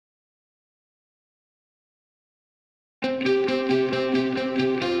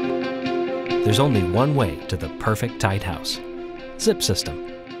there's only one way to the perfect tight house. ZIP System.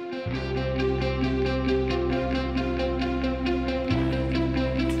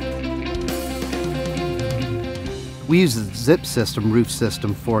 We use the ZIP System Roof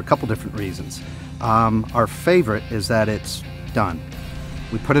System for a couple different reasons. Our favorite is that it's done.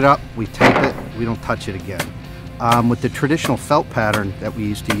 We put it up, we tape it, we don't touch it again. With the traditional felt pattern that we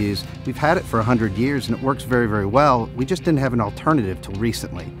used to use, we've had it for 100 years and it works very, very well. We just didn't have an alternative till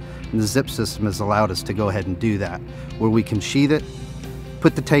recently. And the ZIP System has allowed us to go ahead and do that, where we can sheath it,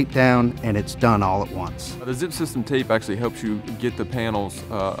 put the tape down, and it's done all at once. The ZIP System tape actually helps you get the panels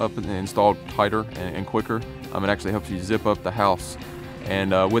up and installed tighter and quicker. It actually helps you zip up the house.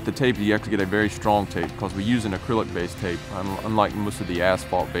 And with the tape, you actually get a very strong tape because we use an acrylic-based tape, unlike most of the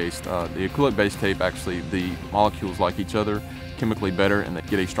asphalt-based. The acrylic-based tape, actually, the molecules like each other, chemically better, and they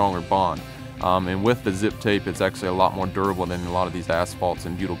get a stronger bond. And with the ZIP tape, it's actually a lot more durable than a lot of these asphalts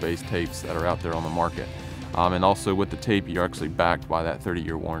and butyl-based tapes that are out there on the market. And also with the tape, you're actually backed by that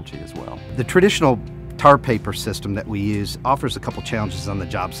 30-year warranty as well. The traditional tar paper system that we use offers a couple challenges on the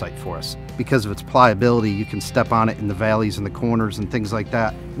job site for us. Because of its pliability, you can step on it in the valleys and the corners and things like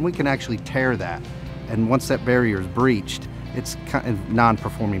that, and we can actually tear that. And once that barrier is breached, it's kind of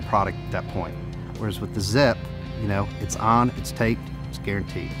non-performing product at that point. Whereas with the ZIP, you know, it's on, it's taped, it's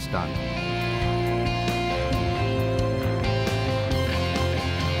guaranteed, it's done.